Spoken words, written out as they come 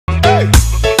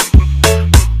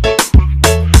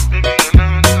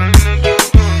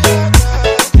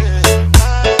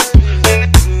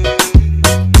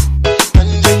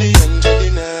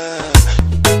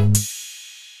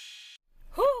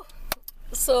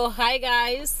So hi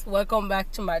guys, welcome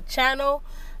back to my channel.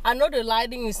 I know the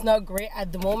lighting is not great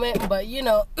at the moment, but you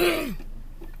know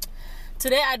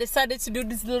today I decided to do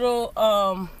this little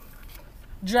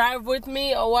drive with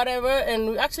me or whatever, and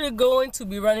we're actually going to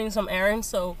be running some errands,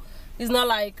 so it's not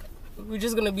like we're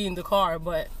just gonna be in the car.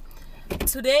 But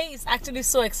today is actually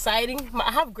so exciting.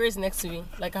 I have Grace next to me,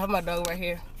 like I have my dog right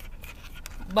here.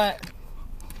 But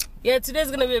yeah, today's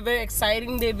gonna be a very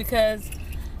exciting day because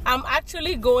I'm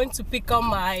actually going to pick up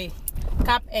my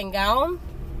cap and gown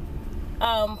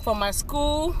from my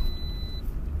school.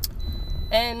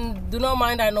 And do not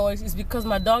mind that noise, it's because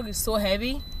my dog is so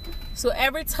heavy. So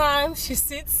every time she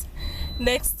sits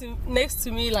next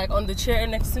to me, like on the chair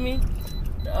next to me,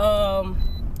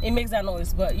 it makes that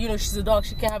noise. But you know, she's a dog,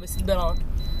 she can't have a seatbelt on.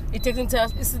 It takes into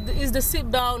us, it's the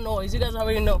seatbelt noise, you guys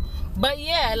already know. But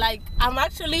yeah, like I'm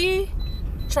actually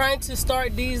trying to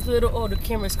start these little, oh, the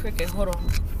camera's crooked, hold on.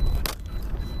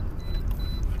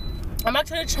 I'm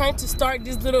actually trying to start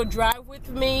this little drive with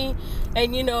me,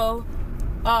 and you know,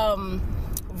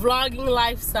 vlogging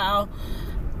lifestyle.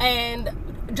 And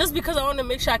just because I want to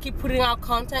make sure I keep putting out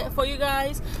content for you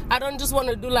guys, I don't just want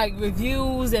to do like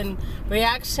reviews and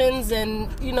reactions and,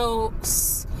 you know,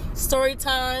 story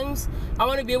times. I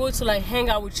want to be able to like hang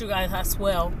out with you guys as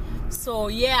well. So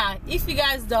yeah, if you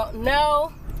guys don't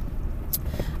know,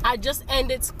 I just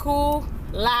ended school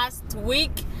last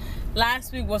week.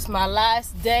 Last week was my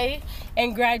last day,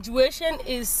 and graduation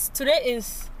is today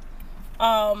is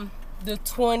the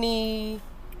 21st,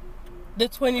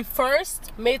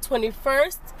 May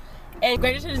 21st, and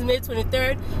graduation is May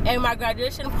 23rd, and my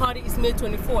graduation party is May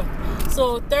 24th.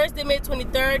 So Thursday, May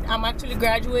 23rd, I'm actually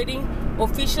graduating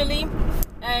officially,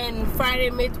 and Friday,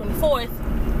 May 24th,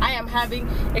 I am having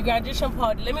a graduation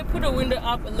party. Let me put the window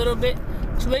up a little bit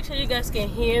to make sure you guys can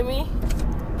hear me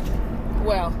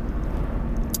well.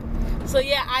 So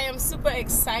yeah, I am super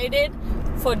excited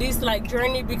for this like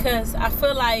journey, because I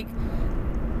feel like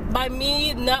by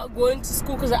me not going to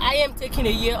school, because I am taking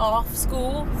a year off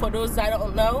school for those that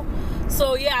don't know.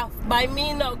 So yeah, by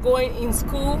me not going in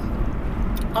school,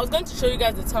 I was going to show you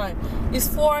guys the time. It's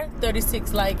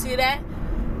 4:36, like see that?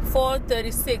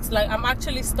 4:36. Like I'm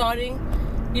actually starting,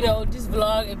 you know, this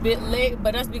vlog a bit late,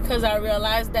 but that's because I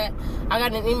realized that I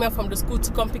got an email from the school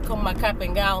to come pick up my cap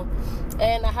and gown,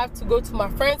 and I have to go to my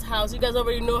friend's house. You guys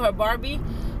already know her, Barbie.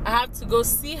 I have to go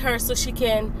see her so she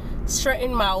can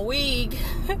straighten my wig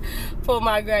for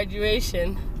my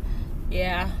graduation.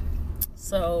 Yeah,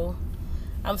 so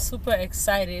I'm super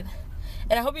excited,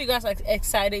 and I hope you guys are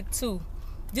excited too.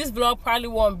 This vlog probably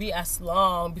won't be as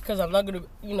long because I'm not gonna,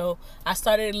 you know, I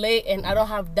started late and I don't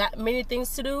have that many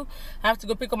things to do. I have to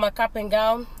go pick up my cap and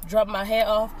gown, drop my hair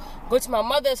off, go to my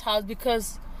mother's house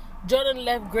because Jordan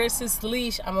left Grace's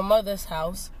leash at my mother's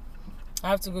house. I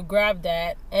have to go grab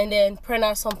that, and then print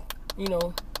out some, you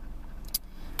know,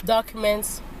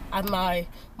 documents at my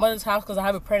mother's house because I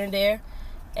have a printer there,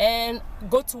 and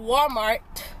go to Walmart.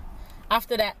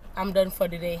 After that, I'm done for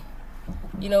the day.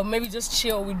 You know, maybe just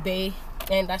chill with Bay,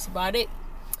 and that's about it.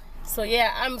 So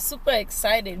yeah, I'm super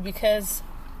excited because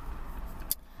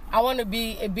I want to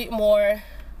be a bit more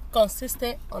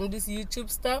consistent on this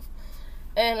YouTube stuff.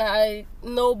 And I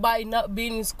know by not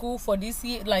being in school for this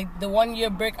year, like the 1 year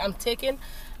break I'm taking,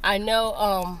 I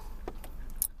know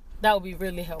that will be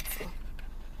really helpful.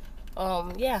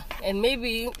 Yeah, and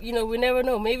maybe, you know, we never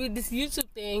know, maybe this YouTube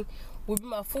thing will be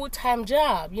my full-time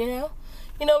job, you know,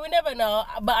 we never know.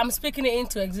 But I'm speaking it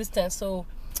into existence, so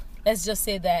let's just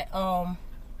say that.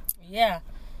 Yeah,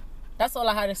 that's all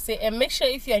I had to say. And make sure,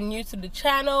 if you're new to the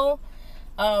channel,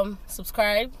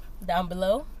 subscribe down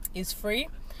below. It's free.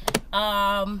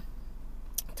 Turn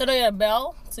on your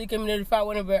bell so you can be notified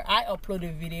whenever I upload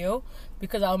a video,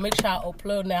 because I'll make sure I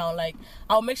upload now. Like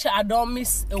I'll make sure I don't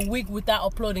miss a week without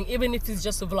uploading, even if it's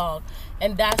just a vlog,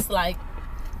 and that's like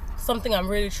something I'm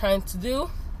really trying to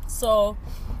do. So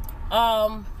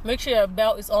make sure your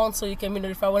bell is on so you can be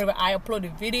notified whenever I upload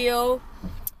a video.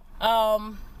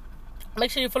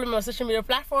 Make sure you follow me on social media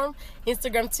platform,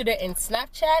 Instagram, Twitter, and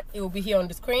Snapchat. It will be here on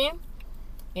the screen,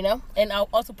 you know, and I'll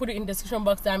also put it in the description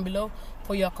box down below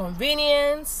for your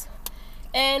convenience.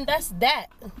 And that's that.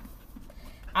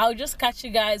 I'll just catch you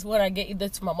guys when I get either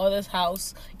to my mother's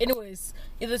house, anyways,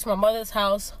 either to my mother's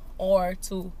house or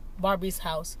to Barbie's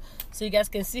house, so you guys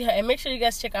can see her. And make sure you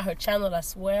guys check out her channel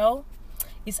as well.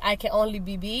 It's I Can Only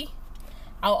BB.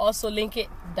 I'll also link it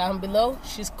down below.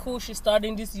 She's cool. She's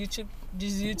starting this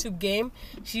YouTube game.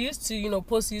 She used to, you know,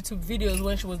 post YouTube videos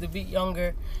when she was a bit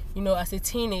younger, you know, as a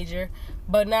teenager,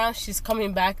 but now she's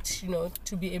coming back to, you know,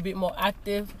 to be a bit more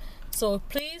active. So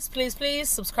please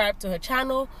subscribe to her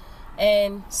channel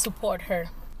and support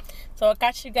her. So I'll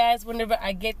catch you guys whenever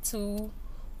I get to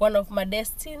one of my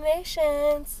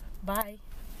destinations. Bye.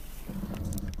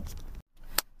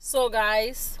 So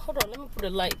guys, hold on, let me put a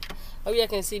light. Oh yeah,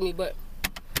 can see me. But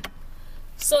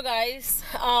so guys,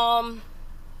 I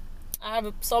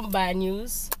have some bad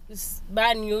news. It's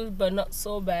bad news, but not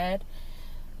so bad.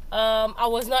 I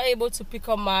was not able to pick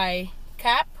up my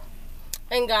cap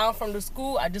and gown from the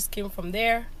school. I just came from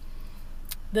there.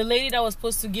 The lady that was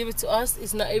supposed to give it to us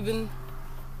is not even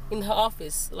in her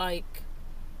office. Like,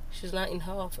 she's not in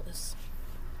her office.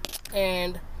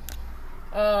 And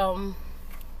I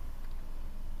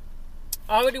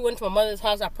already went to my mother's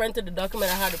house. I printed the document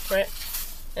I had to print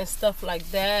and stuff like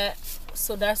that.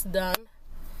 So that's done.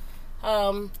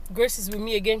 Grace is with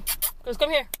me again. Grace, come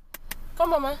here.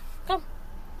 Come, Mama. Come.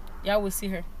 Y'all will see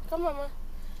her. Come, Mama.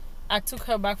 I took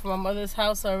her back from my mother's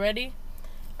house already.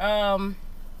 Right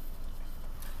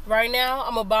now,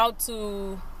 I'm about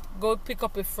to go pick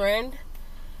up a friend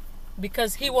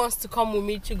because he wants to come with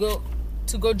me to go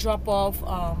drop off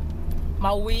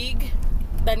my wig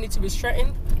that needs to be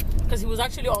straightened. Because he was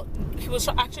actually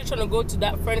trying to go to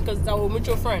that friend, because it's our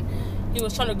mutual friend. He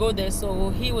was trying to go there,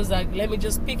 so he was like, let me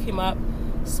just pick him up.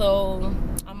 So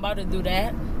I'm about to do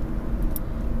that.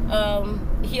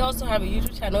 He also have a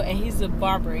YouTube channel, and he's a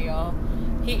barber, y'all.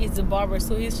 He is a barber,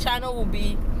 so his channel will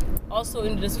be also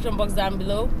in the description box down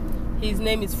below. His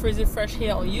name is Frizzy Fresh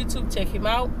Hair on YouTube. Check him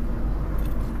out.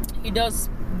 He does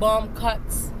bomb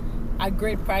cuts at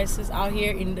great prices out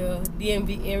here in the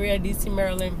DMV area, DC,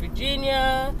 Maryland,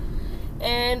 Virginia.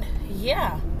 And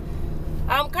yeah,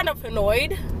 I'm kind of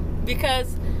annoyed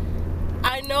because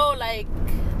I know, like,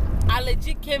 I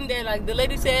legit came there, like the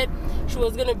lady said she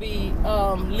was gonna be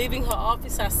leaving her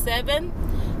office at 7.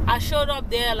 I showed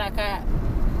up there like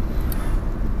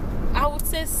I would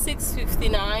say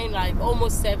 6:59, like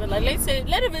almost 7. Like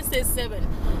let even say 7.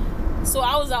 So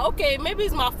I was like, okay, maybe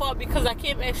it's my fault because I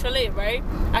came extra late, right?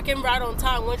 I came right on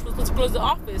time when she was supposed to close the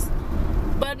office.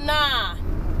 But nah,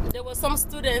 there were some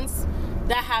students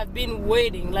that have been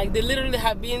waiting. Like, they literally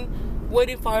have been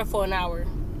waiting for her for an hour.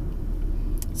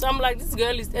 So I'm like, this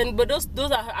girl is, but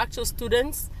those are her actual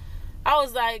students. I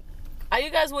was like, are you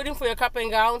guys waiting for your cap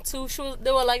and gown too?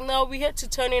 They were like, no, we had to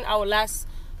turn in our last,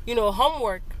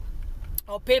 homework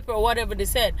or paper or whatever they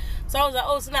said. So I was like,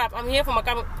 oh snap, I'm here for my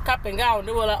cap and gown.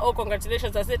 They were like, oh,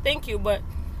 congratulations. I said, thank you, but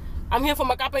I'm here for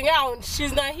my cap and gown.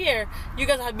 She's not here. You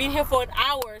guys have been here for an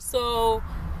hour. So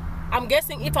I'm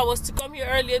guessing if I was to come here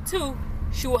earlier too,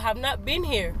 she would have not been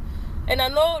here. And I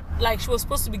know, like, she was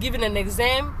supposed to be giving an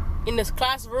exam in this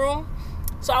classroom.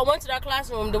 So I went to that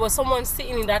classroom. There was someone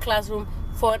sitting in that classroom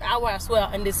for an hour as well,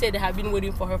 and they said they have been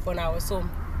waiting for her for an hour. So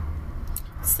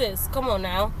sis, come on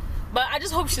now. But I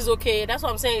just hope she's okay. That's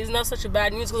what I'm saying. It's not such a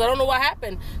bad news, because I don't know what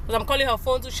happened. Because I'm calling her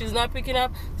phone too, she's not picking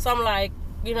up. So I'm like,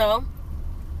 I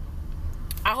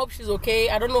hope she's okay.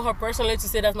 I don't know her personally to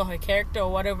say that's not her character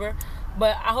or whatever,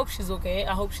 but I hope she's okay.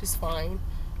 I hope she's fine,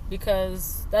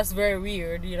 because that's very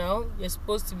weird. You're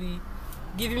supposed to be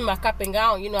giving me my cap and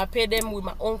gown. I pay them with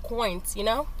my own coins.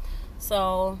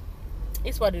 So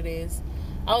it's what it is.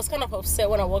 I was kind of upset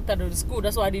when I walked out of the school.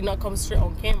 That's why I did not come straight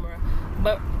on camera.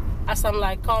 But as I'm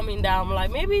like calming down, I'm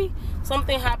like, maybe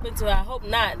something happened to her. I hope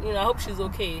not. I hope she's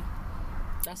okay.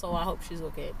 That's all. I hope she's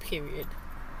okay, period.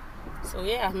 So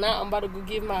yeah, now I'm about to go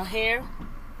give my hair,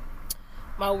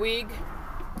 my wig,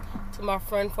 to my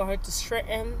friend for her to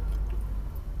straighten.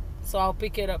 So I'll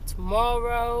pick it up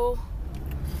tomorrow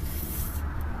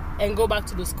and go back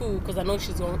to the school, because I know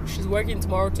she's working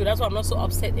tomorrow too. That's why I'm not so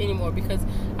upset anymore, because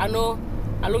I know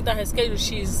I looked at her schedule.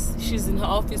 She's in her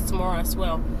office tomorrow as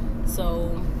well.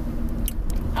 So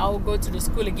I'll go to the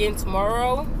school again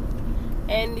tomorrow.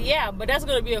 And yeah, but that's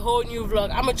gonna be a whole new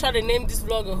vlog. I'm gonna try to name this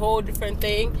vlog a whole different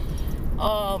thing.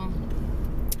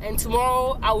 And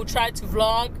tomorrow I will try to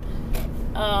vlog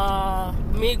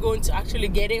me going to actually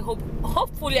get it.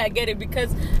 Hopefully I get it,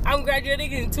 because I'm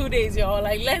graduating in 2 days, y'all.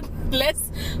 Like,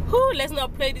 let's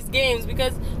not play these games,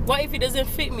 because what if it doesn't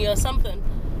fit me or something?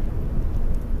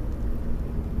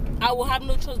 I will have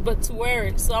no choice but to wear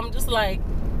it. So I'm just like,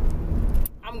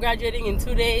 I'm graduating in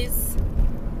 2 days,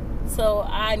 so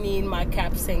I need my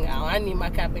cap and gown. I need my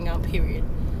cap and gown, period.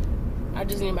 I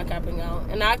just need my cap and gown.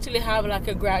 And I actually have like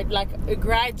a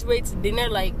graduate dinner,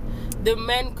 like the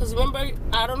men, because remember,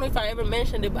 I don't know if I ever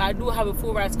mentioned it, but I do have a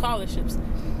full ride scholarships.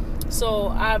 So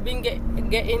I've been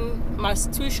getting my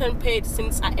tuition paid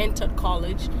since I entered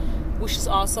college, which is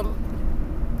awesome.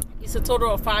 It's a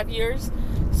total of 5 years.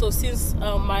 So since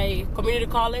my community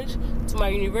college to my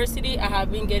university, I have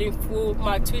been getting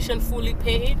my tuition fully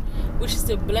paid, which is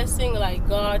a blessing. Like,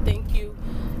 God, thank you.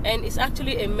 And it's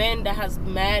actually a man that has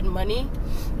mad money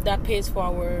that pays for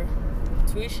our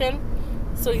tuition.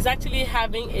 So he's actually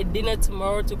having a dinner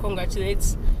tomorrow to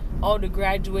congratulate all the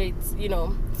graduates, you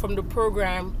know, from the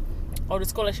program or the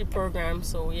scholarship program.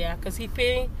 So yeah, because he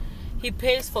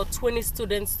pays for 20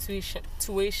 students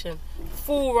tuition,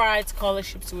 full ride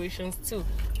scholarship tuitions too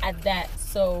at that.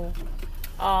 So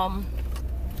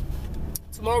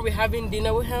tomorrow we're having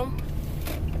dinner with him,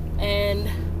 and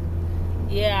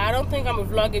yeah, I don't think I'm gonna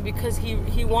vlog it because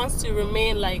he wants to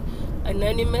remain like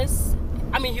anonymous.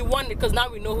 I mean, he wanted, because now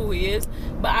we know who he is,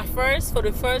 but at first, for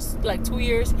the first like 2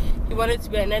 years, he wanted to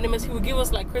be anonymous. He would give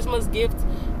us like Christmas gifts,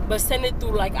 but send it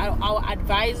through like our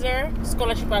advisor,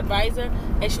 scholarship advisor,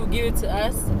 and she would give it to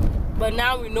us. But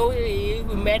now we know who he is.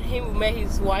 We met him, we met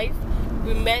his wife,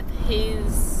 we met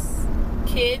his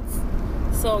kids.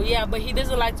 So yeah, but he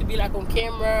doesn't like to be like on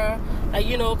camera, like,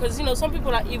 you know, because, you know, some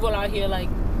people are evil out here. Like,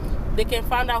 they can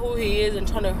find out who he is and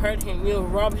trying to hurt him, you know,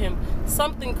 rob him,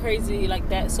 something crazy like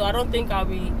that. So I don't think I'll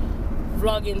be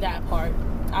vlogging that part.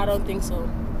 I don't think so.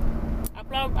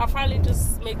 I'll probably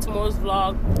just make tomorrow's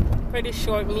vlog pretty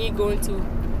short, me going to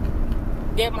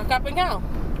get my cap and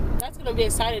gown. That's gonna be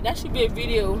exciting. That should be a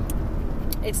video.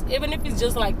 Even if it's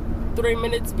just like 3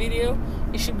 minutes video,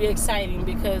 it should be exciting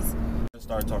because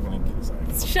start talking and get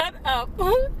excited. Shut up.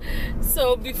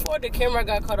 So before the camera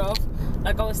got cut off,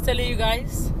 like I was telling you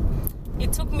guys,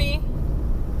 it took me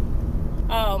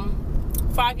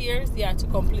 5 years, yeah, to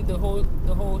complete the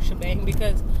whole shebang,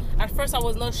 because at first I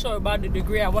was not sure about the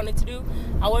degree I wanted to do.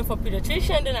 I went for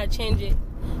pediatrician, then I changed it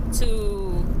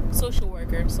to social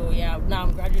worker. So yeah, now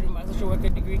I'm graduating my social worker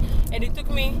degree, and it took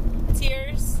me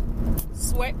tears,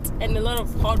 sweat, and a lot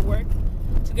of hard work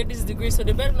to get this degree. So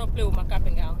they better not play with my cap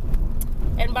and gown.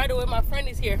 And by the way, my friend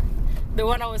is here, the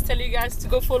one I was telling you guys to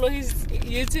go follow his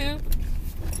YouTube.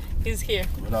 He's here.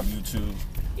 What up, YouTube?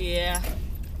 Yeah,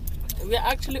 we're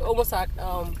actually almost at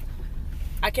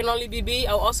I Can Only Be B.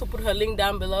 I'll also put her link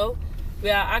down below. We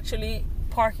are actually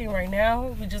parking right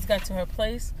now. We just got to her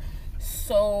place.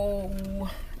 So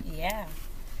yeah,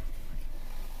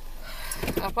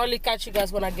 I'll probably catch you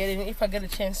guys when I get in. If I get a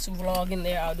chance to vlog in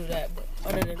there, I'll do that.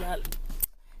 But other than that,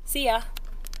 see ya.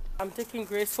 I'm taking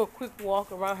Grace for a quick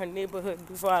walk around her neighborhood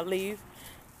before I leave,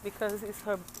 because it's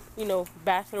her, you know,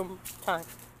 bathroom time.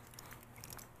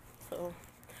 So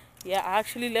yeah, I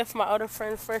actually left my other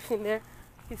friend fresh in there.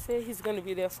 He said he's gonna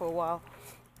be there for a while,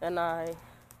 and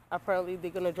apparently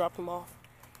they're gonna drop him off.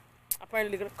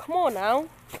 Apparently they're gonna, come on now.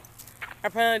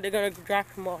 Apparently they're gonna drop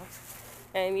him off.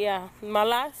 And yeah, my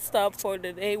last stop for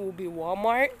the day will be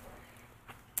Walmart.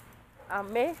 I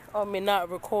may or may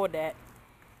not record that.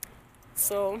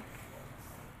 So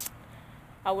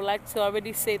I would like to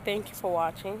already say thank you for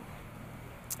watching,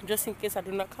 just in case I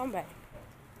do not come back.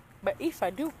 But if I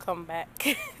do come back,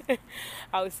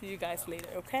 I will see you guys later,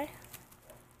 okay?